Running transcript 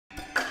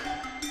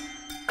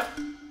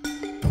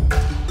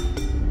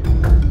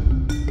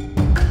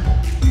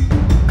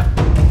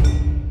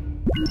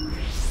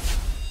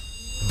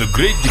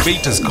Great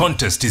Debaters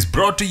Contest is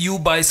brought to you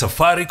by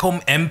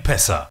Safaricom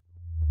M-Pesa.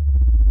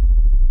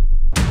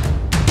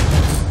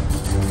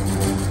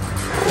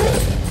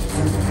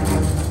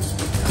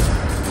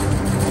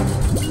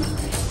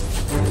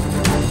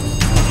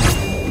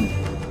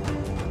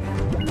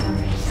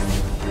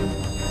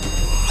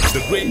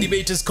 The Great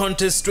Debaters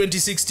Contest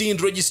 2016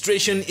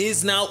 registration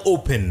is now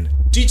open.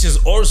 Teachers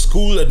or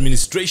school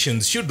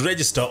administrations should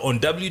register on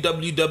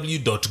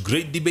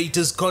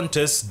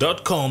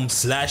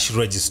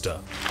www.greatdebaterscontest.com/register.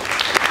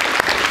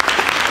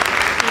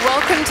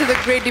 Welcome to the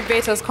Great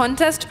Debaters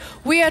Contest.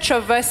 We are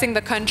traversing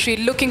the country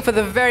looking for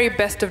the very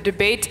best of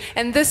debate,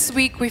 and this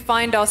week we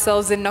find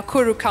ourselves in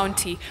Nakuru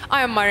County.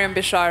 I am Mariam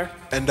Bishar.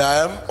 And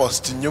I am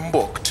Austin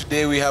Yumbok.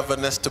 Today we have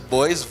Annester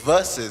boys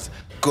versus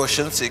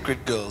Goshen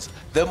Sacred Girls.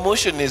 The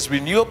motion is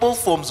renewable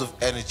forms of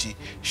energy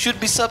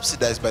should be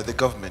subsidized by the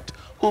government.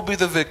 Who'll be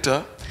the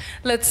victor?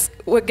 Let's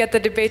get the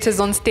debaters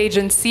on stage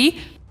and see.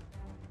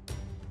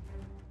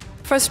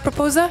 First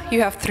proposer,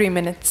 you have 3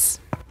 minutes.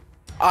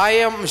 I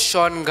am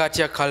Sean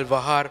Gatia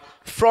Kalvahar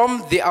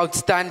from the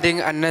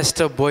outstanding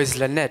Annester boys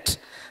Lanet.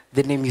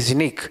 The name is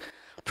unique.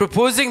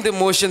 Proposing the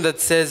motion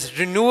that says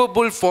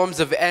renewable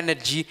forms of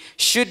energy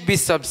should be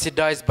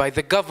subsidized by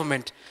the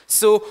government.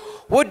 So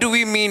what do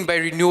we mean by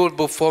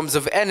renewable forms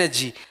of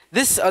energy?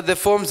 These are the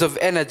forms of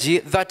energy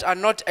that are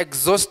not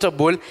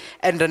exhaustible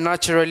and are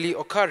naturally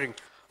occurring.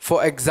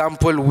 For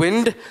example,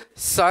 wind,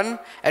 sun,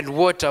 and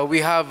water.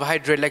 We have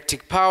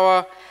hydroelectric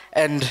power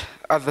and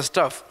other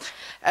stuff.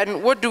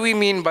 And what do we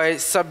mean by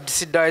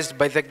subsidized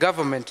by the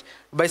government?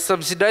 By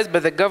subsidized by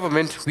the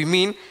government, we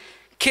mean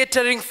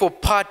catering for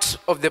part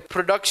of the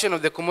production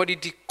of the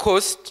commodity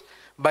cost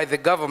by the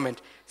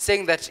government,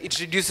 saying that it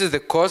reduces the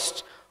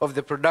cost of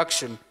the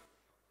production.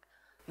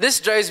 This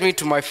drives me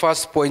to my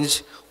first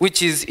point,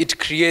 which is it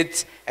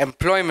creates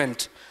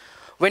employment.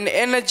 When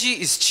energy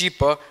is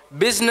cheaper,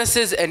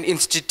 businesses and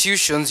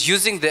institutions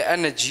using the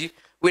energy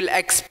will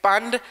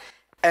expand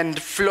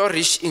and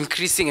flourish,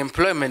 increasing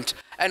employment.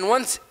 And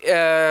once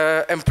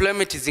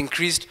employment is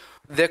increased,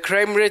 the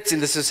crime rates in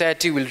the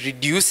society will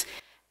reduce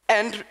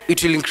and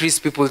it will increase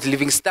people's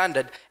living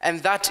standard.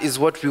 And that is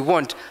what we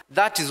want.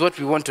 That is what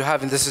we want to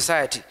have in the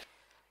society.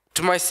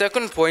 To my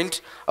second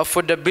point,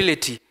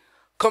 affordability.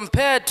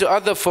 Compared to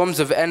other forms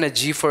of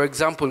energy, for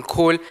example,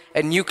 coal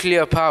and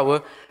nuclear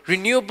power,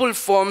 renewable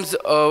forms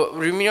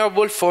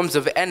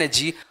of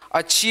energy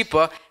are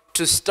cheaper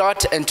to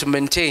start and to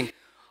maintain.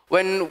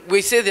 When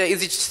we say they're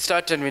easy to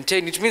start and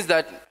maintain, it means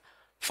that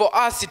for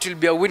us it will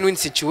be a win-win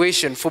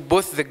situation for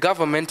both the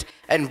government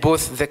and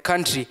both the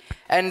country.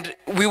 And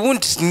we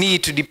won't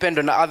need to depend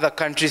on other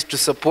countries to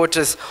support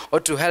us or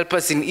to help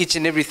us in each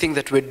and everything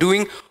that we're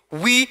doing.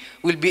 We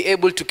will be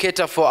able to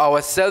cater for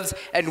ourselves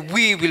and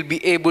we will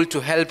be able to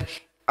help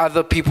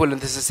other people in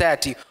the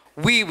society.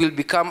 We will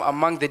become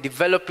among the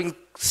developing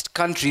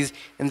countries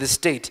in the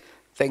state.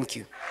 Thank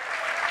you.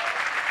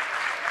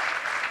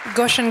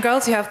 Goshen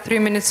girls, you have 3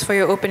 minutes for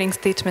your opening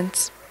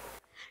statements.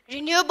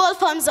 Renewable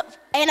forms of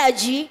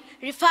energy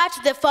refer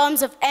to the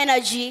forms of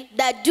energy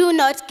that do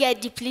not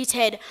get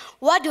depleted.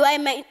 What do I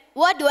mean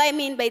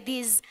by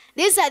these?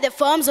 These are the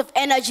forms of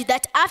energy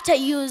that after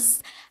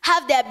use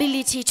have the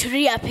ability to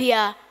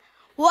reappear.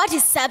 What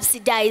is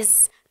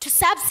subsidized? To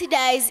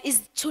subsidize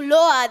is to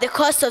lower the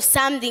cost of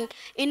something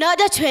in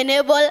order to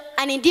enable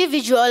an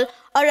individual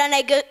or an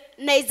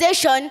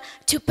organization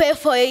to pay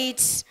for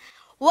it.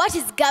 What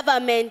is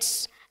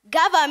government?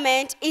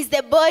 Government is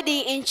the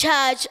body in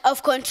charge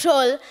of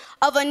control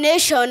of a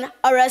nation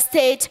or a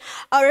state,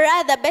 or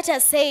rather, better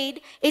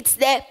said, it's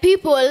the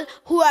people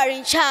who are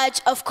in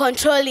charge of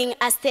controlling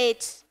a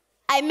state.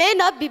 I may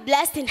not be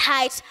blessed in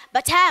height,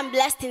 but I am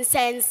blessed in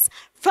sense.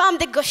 From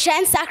the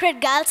Goshen Sacred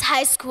Girls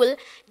High School,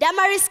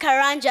 Damaris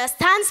Karanja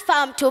stands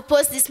firm to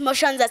oppose this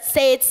motion that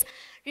states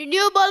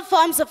renewable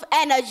forms of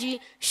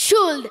energy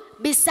should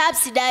be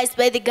subsidized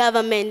by the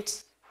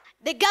government.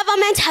 The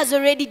government has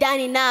already done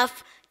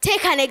enough.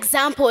 Take an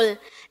example.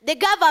 The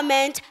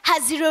government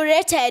has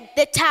zero-rated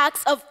the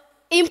tax of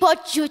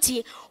import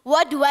duty.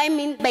 What do I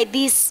mean by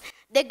this?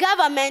 The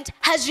government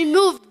has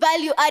removed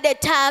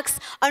value-added tax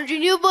on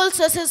renewable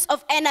sources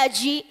of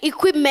energy,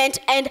 equipment,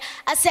 and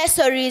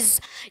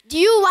accessories. Do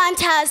you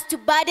want us to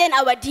burden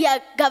our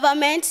dear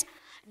government?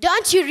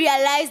 Don't you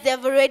realize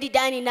they've already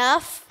done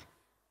enough?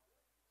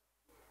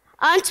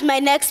 On to my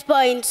next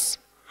point.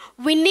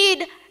 We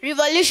need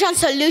revolution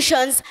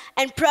solutions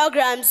and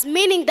programs,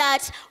 meaning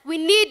that we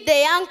need the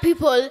young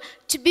people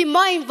to be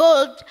more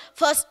involved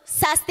for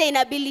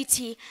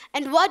sustainability.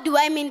 And what do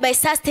I mean by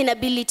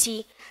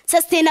sustainability?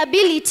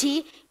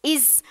 Sustainability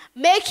is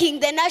making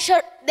the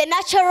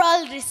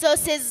natural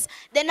resources,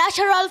 the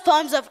natural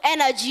forms of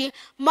energy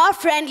more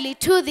friendly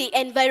to the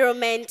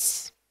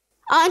environment.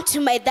 On to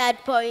my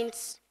third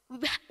point.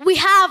 We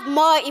have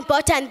more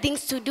important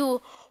things to do.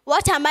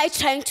 What am I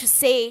trying to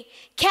say?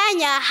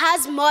 Kenya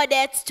has more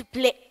debts to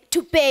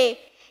pay.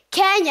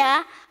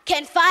 Kenya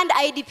can fund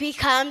IDP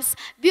camps,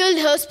 build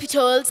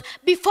hospitals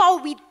before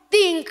we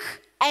think,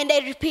 and I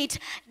repeat,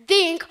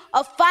 think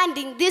of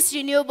funding these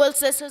renewable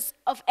sources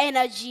of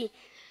energy.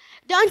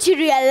 Don't you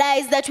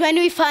realize that when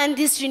we fund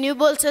these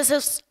renewable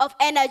sources of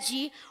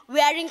energy, we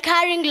are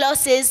incurring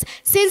losses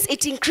since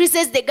it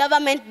increases the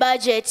government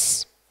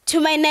budget? To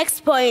my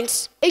next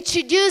point, it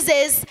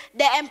reduces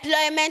the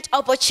employment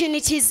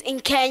opportunities in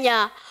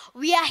Kenya.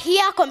 We are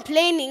here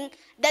complaining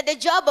that the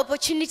job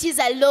opportunities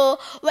are low,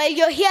 while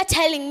you're here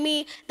telling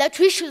me that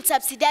we should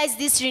subsidize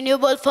these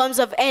renewable forms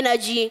of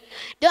energy.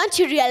 Don't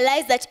you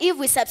realize that if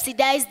we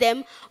subsidize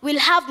them, we'll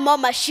have more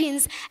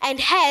machines and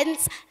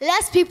hence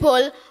less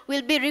people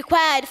will be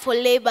required for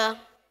labor?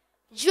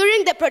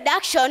 During the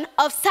production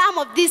of some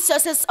of these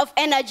sources of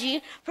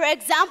energy, for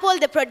example,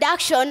 the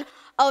production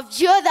of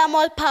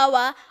geothermal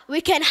power, we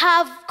can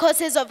have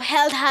causes of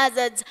health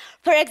hazards.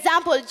 For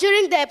example,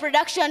 during the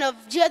production of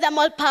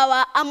geothermal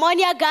power,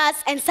 ammonia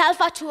gas and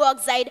sulfur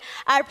oxide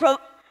are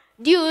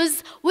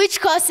produced, which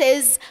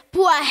causes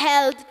poor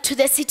health to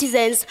the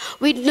citizens.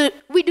 We do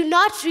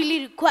not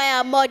really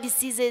require more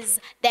diseases.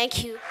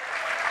 Thank you.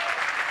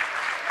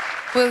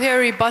 We'll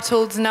hear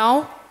rebuttals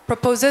now.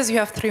 Proposers, you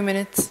have 3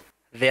 minutes.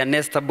 The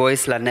Annester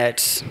boys,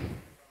 Lanet,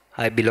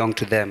 I belong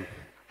to them.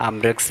 I'm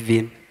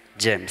Rexvin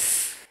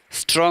James.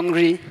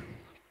 Strongly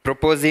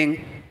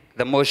proposing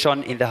the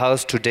motion in the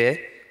House today.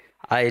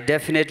 I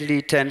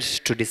definitely tend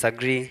to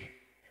disagree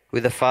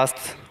with the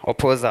first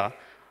opposer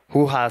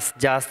who has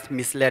just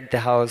misled the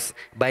House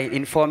by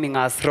informing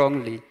us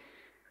wrongly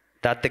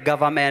that the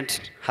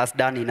government has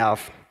done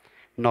enough.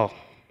 No.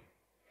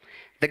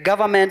 The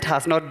government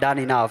has not done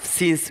enough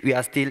since we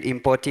are still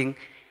importing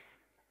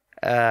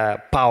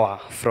power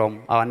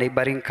from our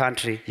neighboring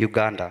country,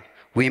 Uganda.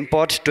 We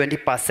import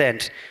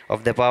 20%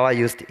 of the power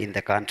used in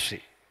the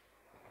country.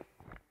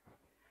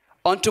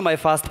 On to my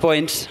first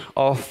point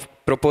of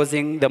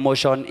proposing the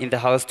motion in the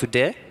House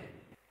today.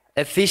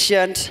 There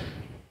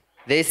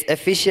is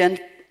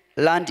efficient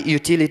land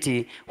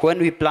utility when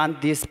we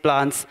plant these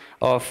plants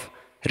of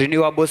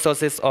renewable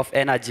sources of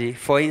energy.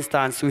 For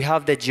instance, we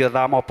have the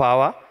geothermal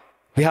power,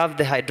 we have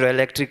the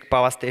hydroelectric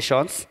power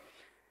stations.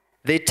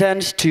 They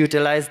tend to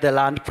utilize the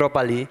land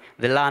properly,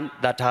 the land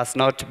that has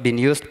not been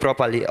used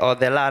properly, or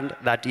the land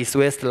that is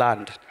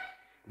wasteland.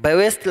 By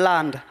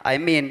wasteland, I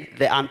mean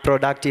the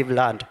unproductive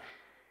land.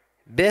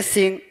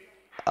 Basing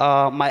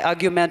my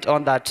argument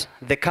on that,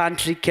 the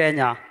country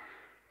Kenya,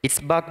 its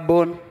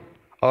backbone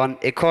on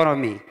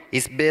economy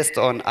is based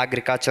on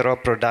agricultural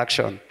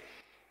production.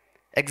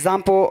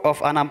 Example of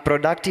an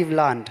unproductive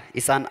land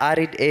is an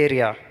arid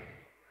area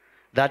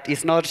that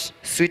is not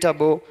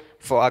suitable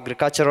for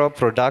agricultural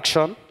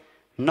production,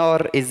 nor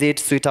is it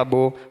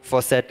suitable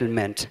for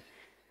settlement.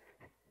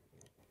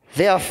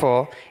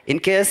 Therefore, in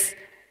case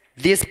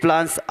these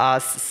plants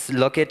are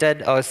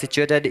located or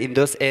situated in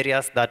those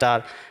areas that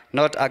are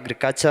not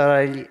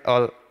agriculturally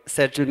or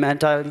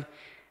settlementally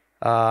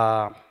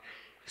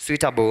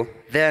suitable,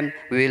 then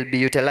we will be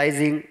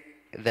utilizing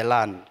the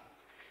land.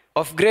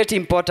 Of great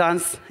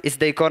importance is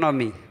the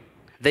economy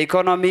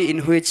in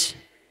which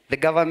the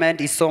government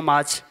is so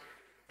much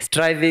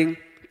striving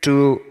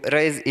to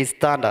raise its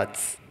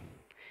standards,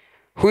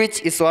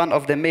 which is one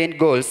of the main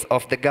goals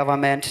of the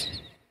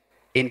government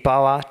in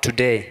power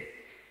today,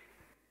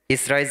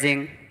 is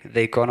rising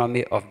the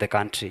economy of the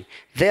country.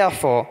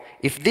 Therefore,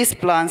 if these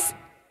plants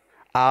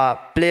are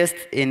placed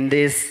in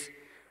these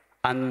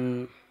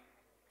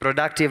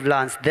unproductive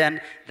lands, then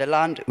the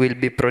land will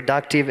be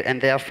productive, and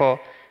therefore,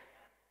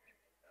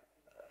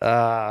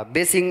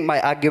 basing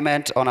my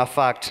argument on a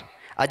fact,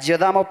 a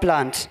geothermal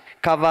plant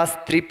covers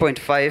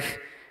 3.5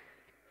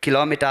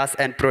 kilometers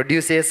and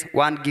produces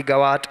 1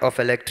 gigawatt of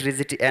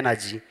electricity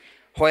energy,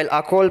 while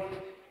a coal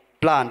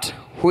plant,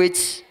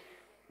 which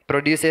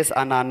produces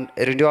an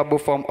renewable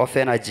form of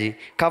energy,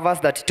 covers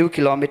 32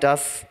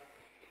 kilometers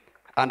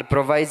and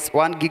provides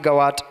 1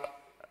 gigawatt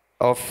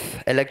of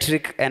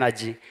electric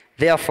energy.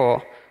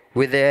 Therefore,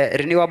 with the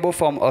renewable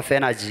form of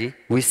energy,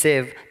 we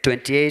save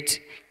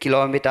 28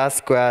 kilometers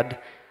squared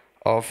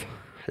of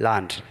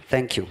land.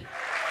 Thank you.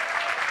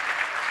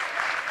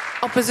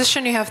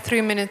 Opposition, you have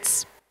 3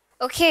 minutes.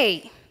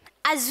 Okay,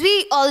 as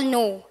we all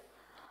know,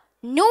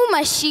 no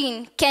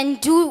machine can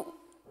do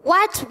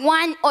what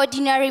one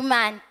ordinary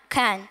man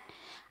can.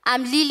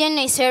 I'm Lillian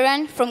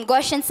Naiseran from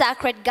Goshen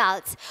Sacred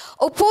Girls,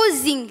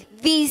 opposing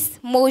this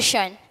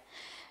motion.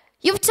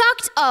 You've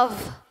talked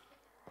of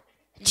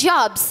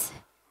jobs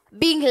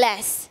being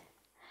less.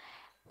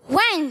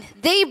 When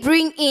they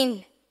bring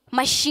in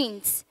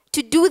machines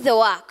to do the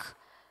work,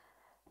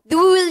 they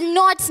will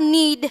not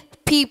need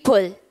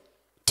people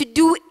to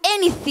do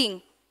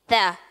anything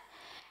there.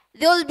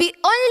 There will be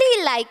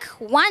only like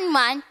one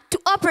man to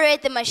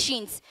operate the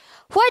machines.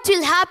 What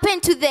will happen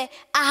to the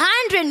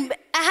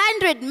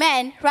 100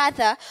 men,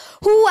 rather,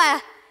 who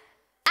are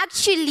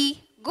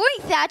actually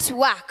going there to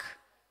work?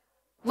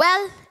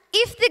 Well,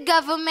 if the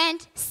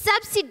government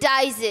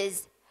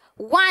subsidizes,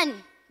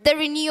 one, the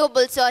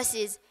renewable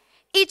sources,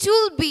 it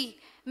will be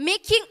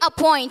making a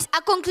point,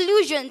 a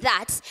conclusion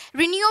that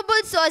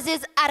renewable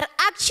sources are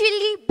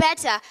actually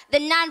better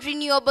than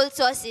non-renewable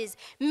sources,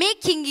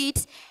 making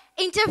it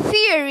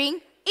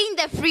interfering in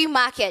the free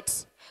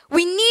market.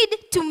 We need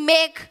to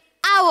make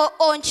our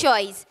own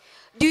choice.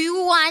 Do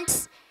you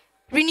want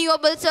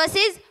renewable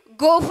sources?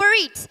 Go for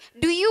it.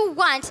 Do you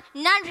want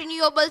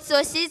non-renewable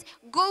sources?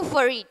 Go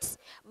for it.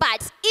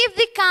 But if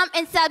they come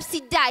and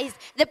subsidize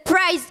the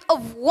price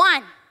of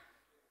one,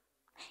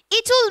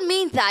 it will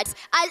mean that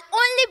I'll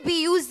only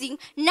be using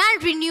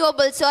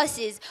non-renewable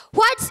sources.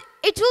 What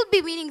it will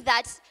be meaning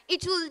that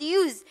it will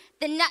use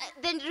the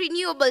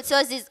renewable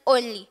sources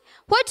only.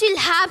 What will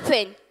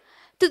happen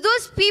to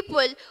those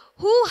people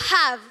who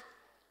have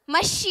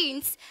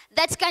machines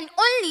that can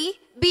only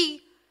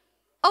be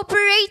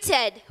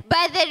operated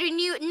by the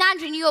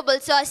non-renewable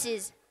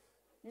sources?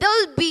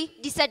 They'll be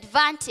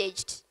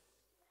disadvantaged.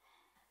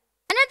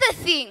 Another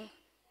thing,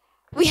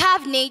 we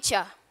have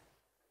nature.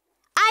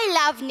 I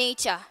love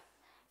nature,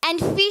 and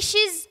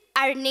fishes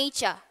are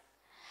nature.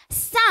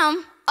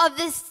 Some of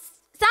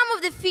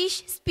the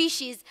fish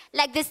species,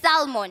 like the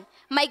salmon,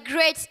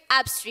 migrate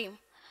upstream.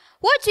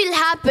 What will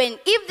happen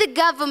if the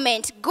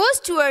government goes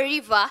to a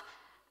river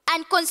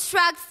and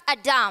constructs a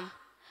dam?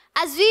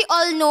 As we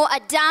all know, a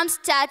dam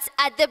starts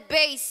at the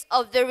base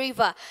of the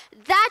river.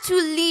 That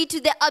will lead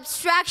to the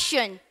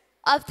obstruction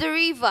of the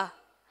river.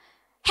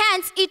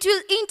 Hence, it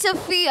will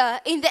interfere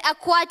in the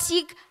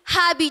aquatic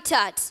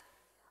habitat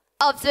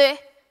of the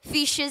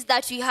fishes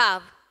that we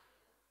have.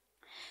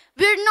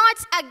 We're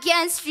not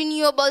against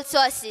renewable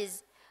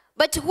sources,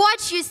 but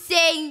what you're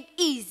saying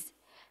is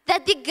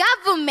that the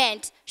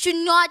government should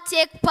not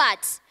take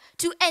part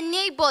to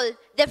enable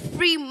the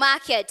free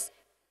market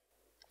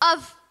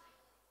of,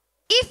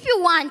 if you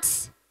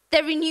want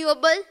the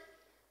renewable,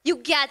 you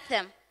get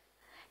them.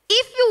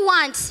 If you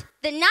want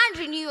the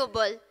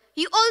non-renewable,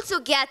 you also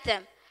get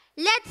them.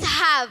 Let's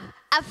have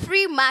a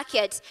free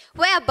market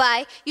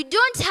whereby you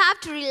don't have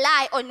to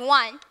rely on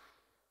one,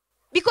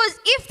 because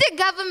if the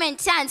government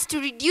tends to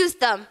reduce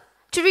them,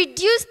 to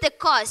reduce the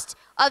cost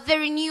of the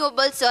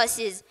renewable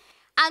sources,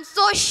 I'm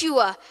so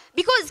sure,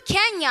 because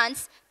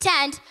Kenyans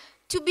tend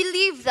to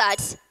believe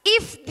that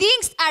if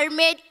things are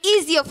made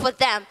easier for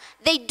them,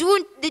 they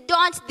don't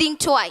think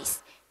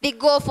twice. They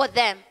go for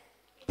them.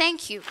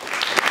 Thank you.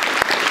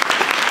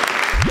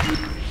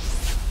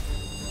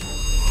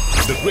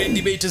 The Great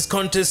Debaters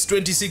Contest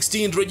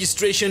 2016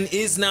 registration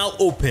is now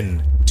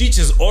open.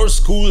 Teachers or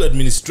school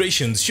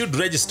administrations should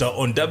register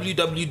on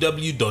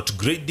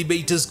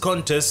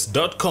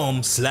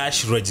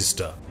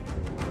www.greatdebaterscontest.com/register.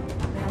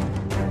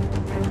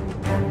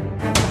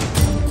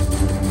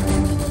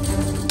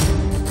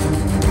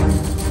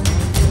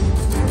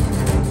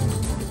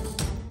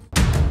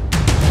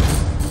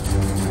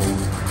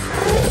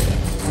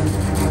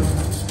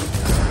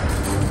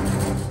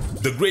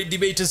 The Great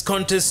Debaters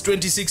Contest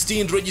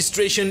 2016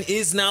 registration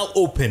is now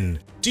open.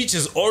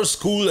 Teachers or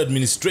school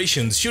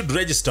administrations should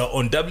register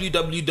on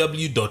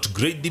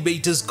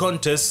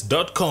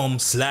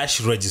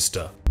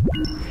www.greatdebaterscontest.com/register.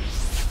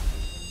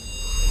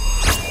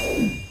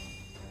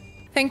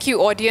 Thank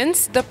you,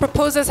 audience. The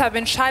proposers have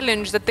been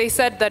challenged that they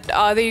said that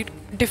they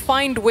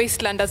defined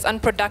wasteland as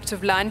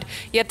unproductive land,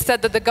 yet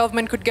said that the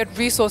government could get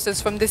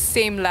resources from this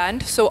same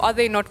land. So are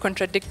they not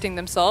contradicting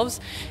themselves?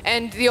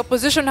 And the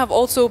opposition have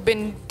also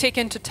been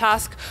taken to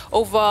task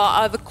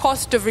over the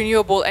cost of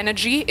renewable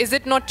energy. Is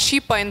it not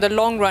cheaper in the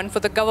long run for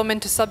the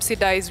government to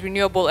subsidize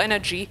renewable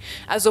energy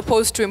as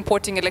opposed to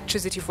importing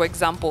electricity, for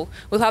example?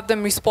 We'll have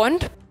them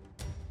respond.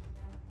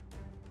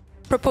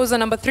 Proposer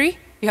number 3,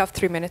 you have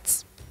 3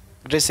 minutes.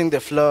 Gracing the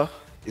floor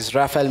is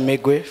Rafael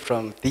Megwe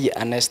from the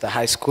Annester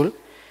High School.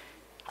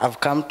 I've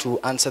come to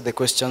answer the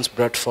questions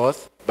brought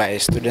forth by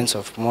students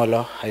of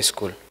Molo High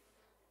School.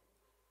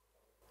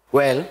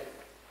 Well,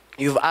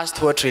 you've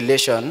asked what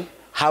relation,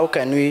 how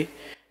can we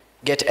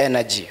get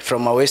energy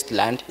from a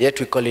wasteland, yet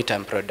we call it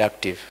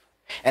unproductive?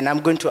 And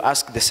I'm going to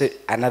ask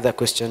another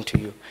question to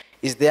you.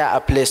 Is there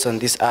a place on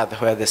this earth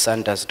where the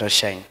sun does not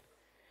shine?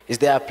 Is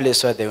there a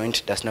place where the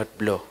wind does not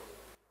blow?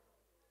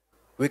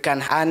 We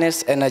can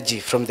harness energy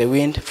from the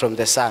wind, from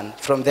the sun,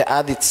 from the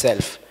earth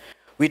itself.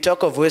 We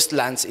talk of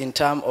wastelands in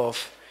terms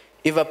of,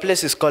 if a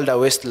place is called a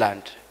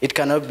wasteland, it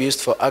cannot be used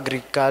for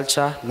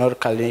agriculture, nor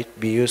can it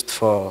be used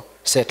for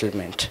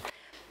settlement.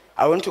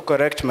 I want to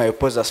correct my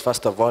opposers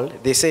first of all.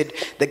 They said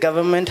the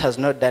government has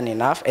not done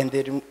enough,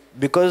 and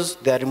because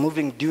they are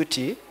removing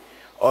duty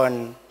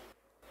on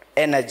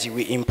energy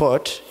we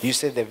import, you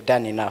say they've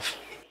done enough.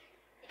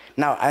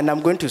 Now, and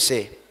I'm going to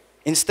say,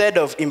 instead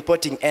of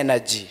importing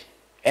energy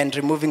and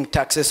removing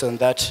taxes on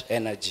that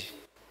energy,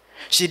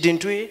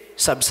 shouldn't we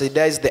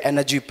subsidize the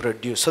energy we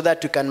produce so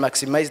that we can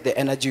maximize the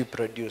energy we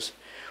produce?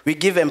 We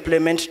give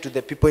employment to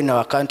the people in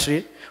our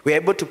country. We're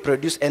able to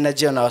produce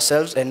energy on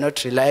ourselves and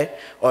not rely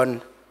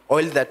on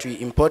oil that we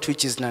import,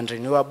 which is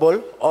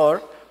non-renewable,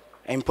 or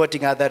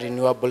importing other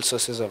renewable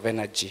sources of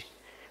energy.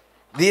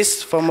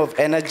 This form of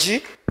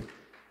energy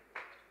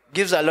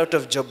gives a lot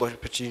of job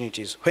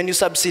opportunities. When you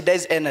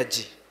subsidize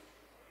energy,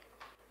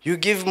 you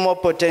give more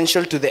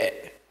potential to the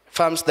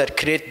farms that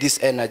create this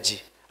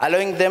energy,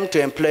 allowing them to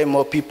employ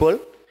more people.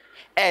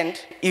 And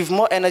if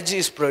more energy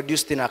is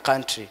produced in a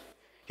country,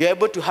 you're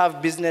able to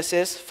have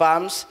businesses,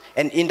 farms,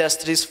 and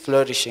industries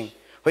flourishing.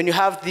 When you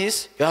have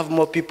this, you have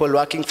more people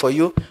working for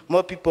you,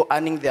 more people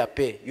earning their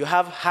pay. You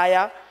have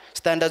higher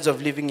standards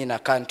of living in a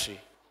country.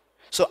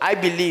 So I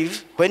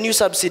believe when you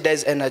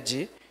subsidize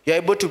energy, you're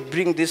able to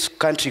bring this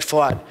country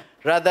forward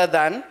rather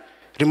than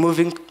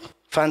removing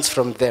funds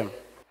from them.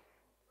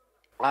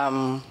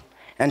 And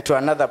to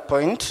another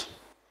point,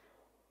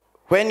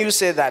 when you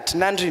say that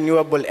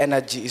non-renewable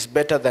energy is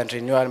better than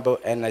renewable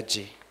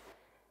energy,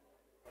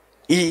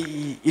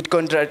 it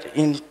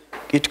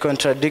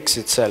contradicts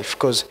itself,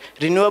 because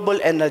renewable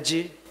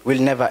energy will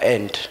never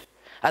end.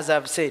 As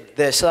I've said,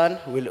 the sun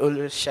will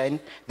always shine,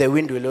 the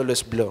wind will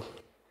always blow.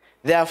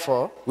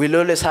 Therefore, we'll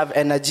always have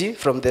energy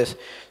from the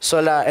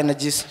solar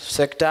energy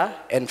sector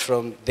and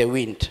from the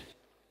wind.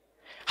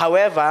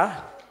 However,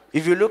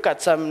 if you look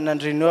at some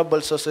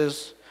non-renewable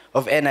sources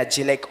of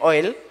energy, like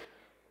oil,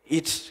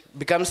 it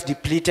becomes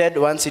depleted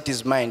once it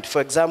is mined.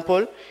 For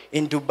example,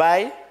 in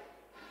Dubai,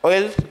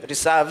 oil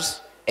reserves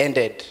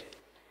ended.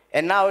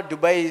 And now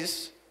Dubai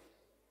is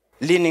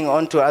leaning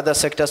onto other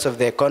sectors of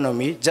the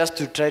economy just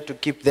to try to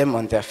keep them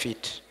on their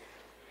feet.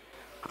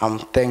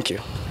 Thank you.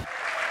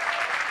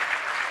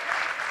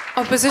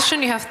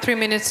 Opposition, you have 3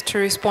 minutes to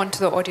respond to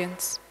the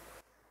audience.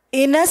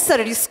 In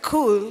nursery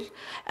school,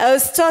 I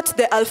was taught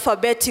the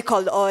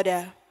alphabetical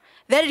order.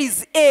 That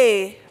is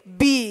A,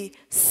 B,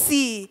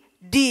 C,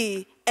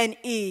 D, and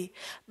E.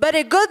 But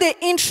I got the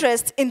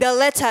interest in the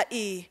letter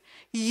E.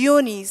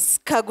 Eunice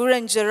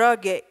Kaguran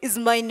Njoroge is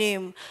my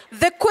name.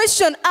 The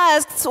question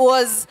asked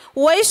was,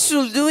 why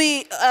should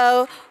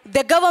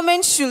the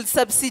government should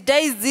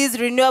subsidize these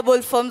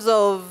renewable forms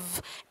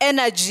of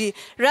energy?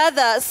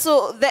 Rather,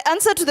 so the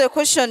answer to the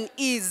question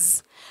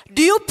is,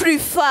 do you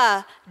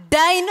prefer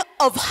dying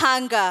of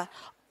hunger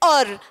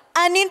or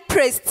earning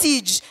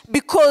prestige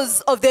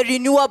because of the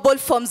renewable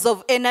forms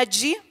of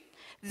energy?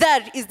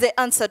 That is the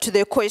answer to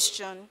the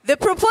question. The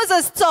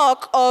proposers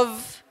talk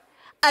of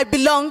I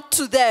belong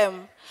to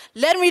them.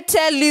 Let me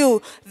tell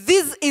you,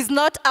 this is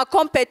not a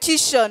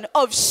competition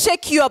of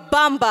shake your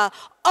bamba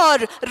or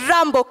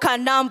rambo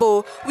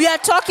canambo. We are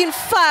talking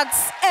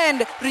facts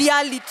and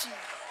reality.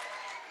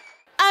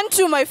 And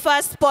to my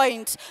first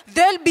point,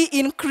 there'll be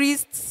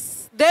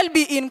increased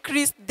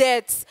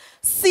debts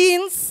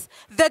since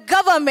the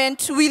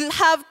government will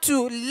have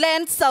to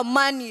lend some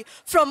money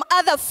from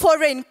other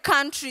foreign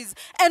countries.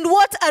 And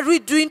what are we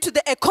doing to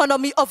the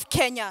economy of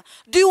Kenya?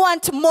 Do you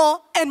want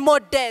more and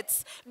more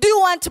debts? Do you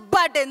want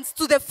burdens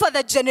to the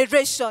further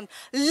generation?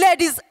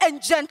 Ladies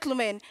and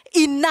gentlemen,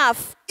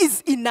 enough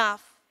is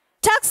enough.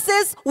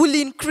 Taxes will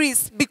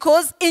increase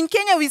because in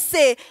Kenya we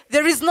say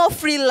there is no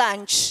free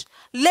lunch.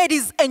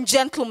 Ladies and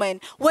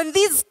gentlemen, when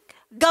these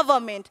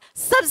government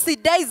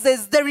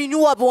subsidizes the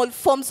renewable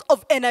forms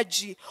of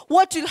energy,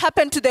 what will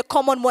happen to the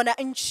common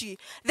mwananchi?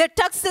 The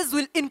taxes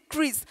will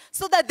increase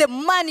so that the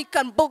money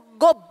can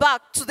go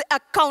back to the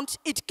account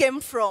it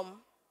came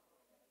from.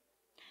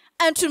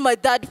 And to my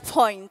third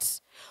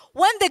point,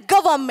 when the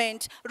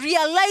government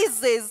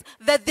realizes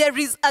that there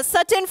is a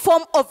certain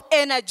form of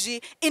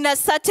energy in a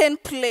certain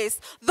place,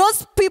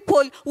 those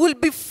people will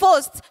be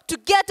forced to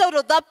get out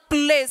of that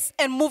place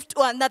and move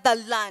to another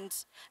land.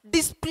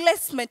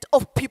 Displacement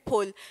of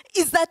people.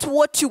 Is that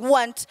what you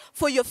want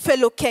for your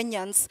fellow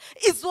Kenyans?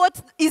 Is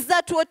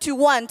that what you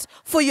want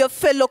for your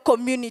fellow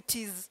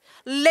communities?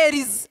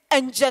 Ladies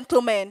and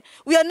gentlemen,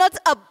 we are not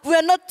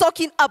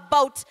talking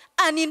about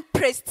earning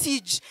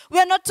prestige. We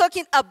are not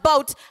talking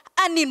about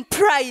earning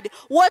pride.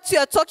 What we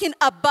are talking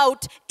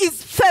about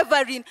is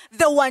favoring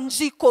the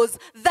Wanjikos.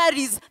 That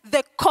is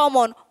the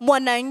common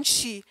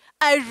mwananchi.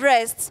 I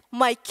rest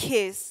my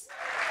case.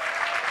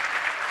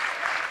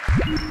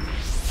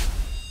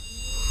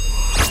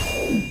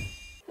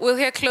 We'll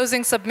hear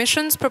closing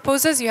submissions.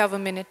 Proposers, you have a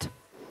minute.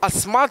 A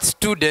smart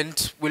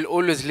student will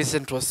always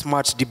listen to a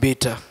smart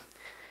debater.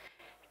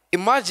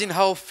 Imagine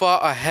how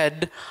far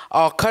ahead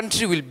our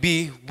country will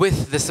be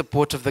with the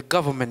support of the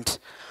government.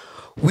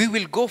 We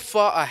will go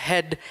far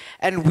ahead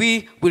and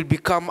we will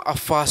become a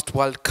first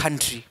world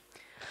country.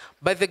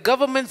 By the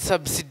government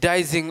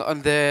subsidizing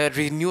on the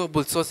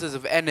renewable sources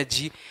of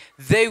energy,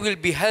 they will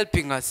be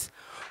helping us.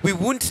 We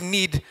won't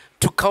need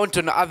to count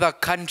on other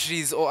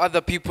countries or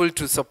other people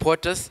to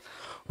support us.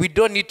 We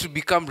don't need to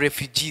become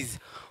refugees.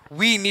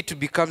 We need to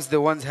become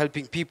the ones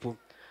helping people.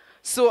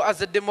 So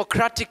as a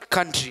democratic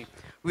country,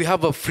 we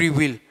have a free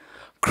will.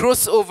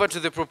 Cross over to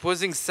the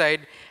proposing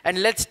side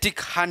and let's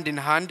stick hand in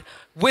hand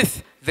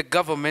with the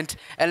government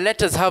and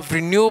let us have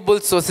renewable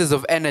sources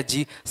of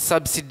energy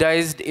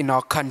subsidized in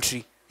our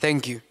country.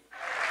 Thank you.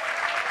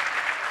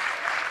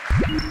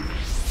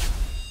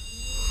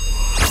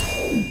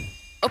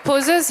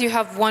 Opposers, you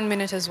have 1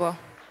 minute as well.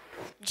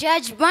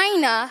 Judge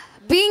Minor,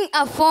 being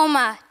a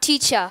former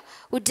teacher,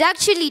 would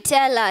actually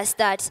tell us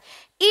that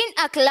in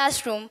a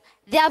classroom,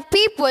 there are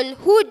people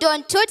who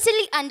don't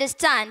totally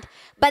understand,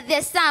 but there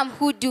are some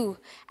who do.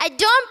 I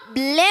don't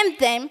blame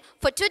them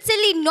for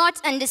totally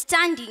not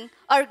understanding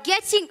or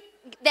getting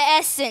the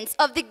essence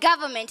of the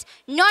government,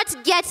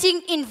 not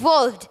getting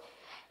involved.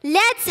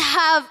 Let's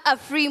have a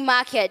free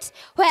market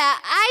where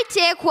I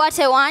take what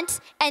I want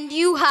and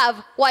you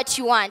have what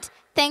you want.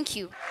 Thank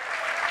you.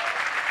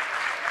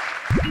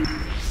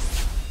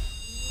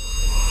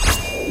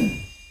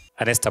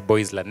 Annester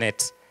Boys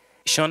Lanet.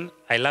 Sean,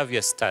 I love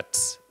your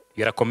stats.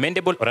 You're a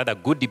commendable or rather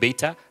good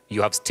debater.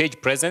 You have stage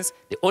presence.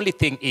 The only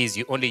thing is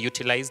you only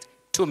utilized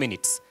 2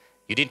 minutes.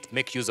 You didn't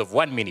make use of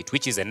 1 minute,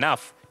 which is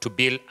enough to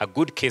build a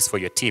good case for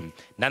your team.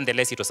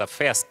 Nonetheless, it was a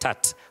fair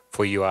start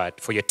for your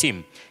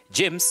team.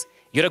 James,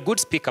 you're a good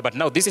speaker, but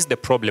now this is the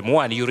problem.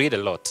 One, you read a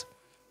lot.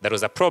 That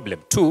was a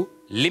problem. Two,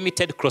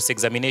 limited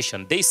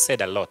cross-examination. They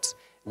said a lot,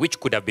 which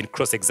could have been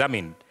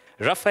cross-examined.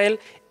 Raphael,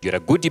 you're a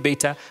good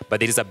debater, but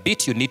there is a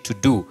bit you need to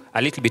do,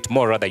 a little bit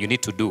more rather you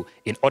need to do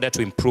in order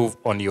to improve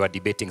on your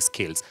debating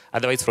skills.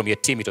 Otherwise, from your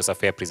team, it was a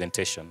fair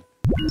presentation.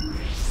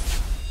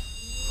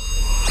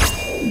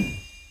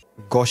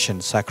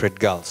 Goshen, Sacred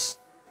Girls.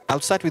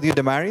 I'll start with you,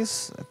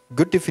 Damaris.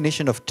 Good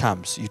definition of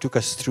terms. You took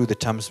us through the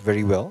terms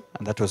very well,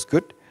 and that was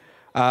good.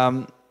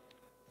 And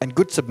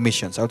good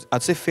submissions.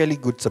 I'd say fairly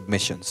good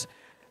submissions.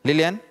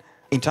 Lillian,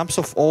 in terms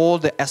of all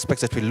the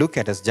aspects that we look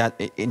at as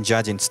in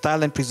judging,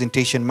 style and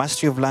presentation,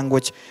 mastery of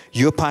language,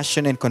 your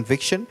passion and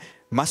conviction,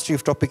 mastery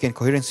of topic and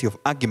coherency of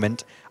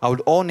argument, I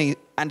would only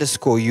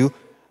underscore you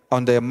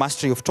on the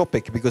mastery of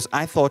topic, because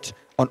I thought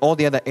on all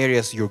the other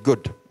areas you're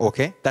good,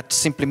 okay? That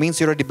simply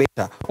means you're a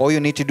debater. All you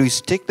need to do is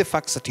take the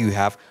facts that you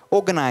have,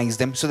 organize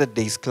them so that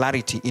there is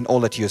clarity in all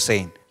that you're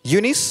saying.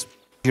 Eunice,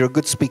 you're a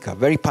good speaker,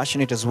 very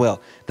passionate as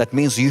well. That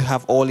means you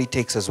have all it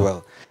takes as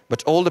well.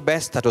 But all the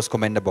best, that was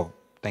commendable.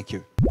 Thank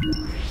you.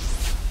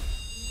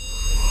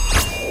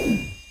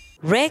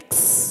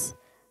 Rex,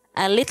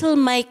 a little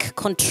mic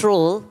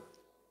control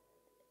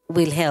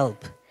will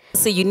help.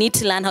 So you need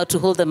to learn how to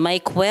hold the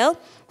mic well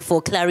for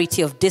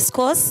clarity of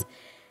discourse.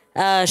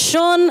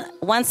 Sean,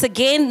 once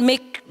again,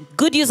 make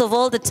good use of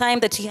all the time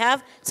that you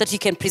have so that you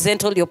can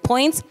present all your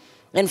points.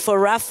 And for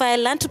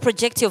Raphael, learn to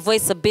project your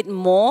voice a bit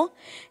more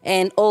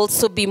and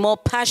also be more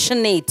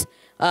passionate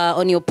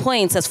on your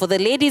points. As for the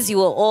ladies,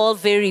 you are all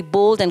very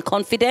bold and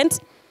confident,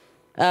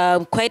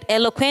 quite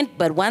eloquent,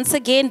 but once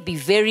again, be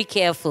very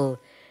careful.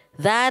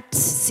 That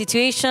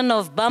situation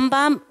of Bam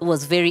Bam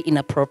was very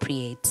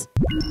inappropriate.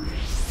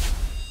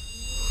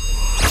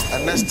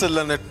 Annester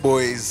Lanet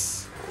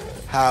boys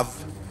have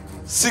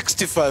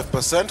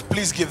 65%.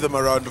 Please give them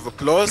a round of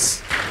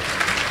applause.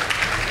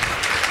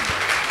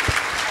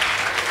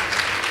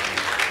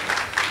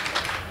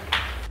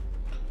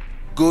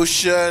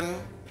 Goshen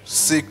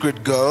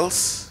Secret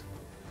Girls,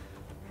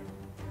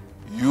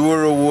 you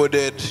were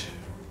awarded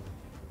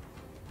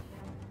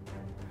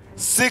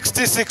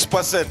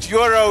 66%. You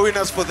are our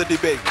winners for the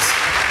debates.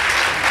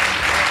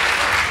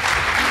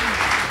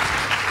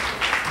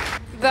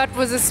 That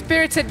was a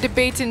spirited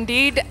debate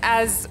indeed,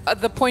 as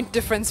the point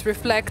difference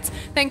reflects.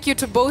 Thank you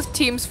to both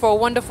teams for a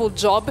wonderful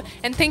job,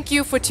 and thank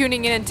you for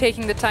tuning in and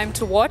taking the time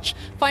to watch.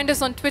 Find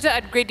us on Twitter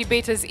at Great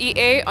Debaters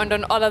EA and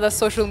on all other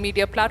social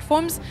media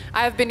platforms.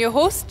 I have been your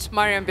host,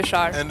 Mariam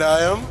Bishar. And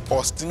I am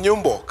Austin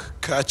Yumbok.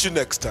 Catch you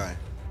next time.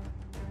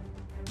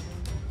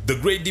 The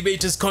Great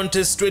Debaters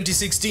Contest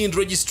 2016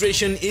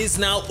 registration is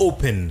now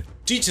open.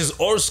 Teachers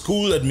or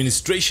school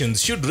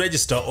administrations should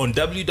register on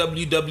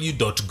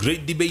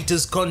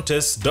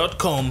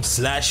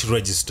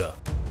www.greatdebaterscontest.com/register.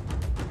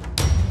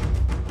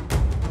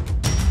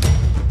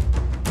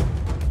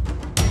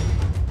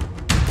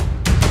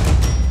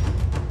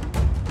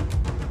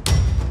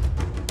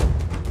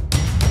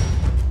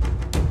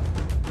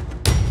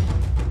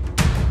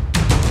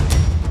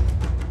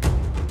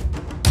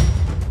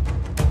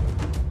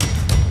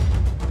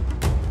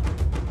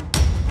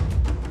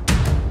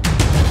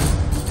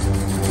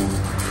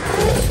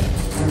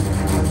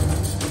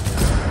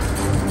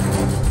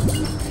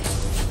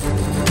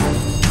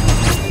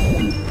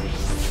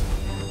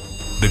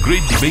 The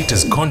Great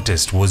Debaters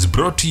Contest was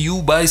brought to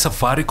you by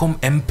Safaricom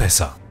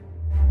M-Pesa.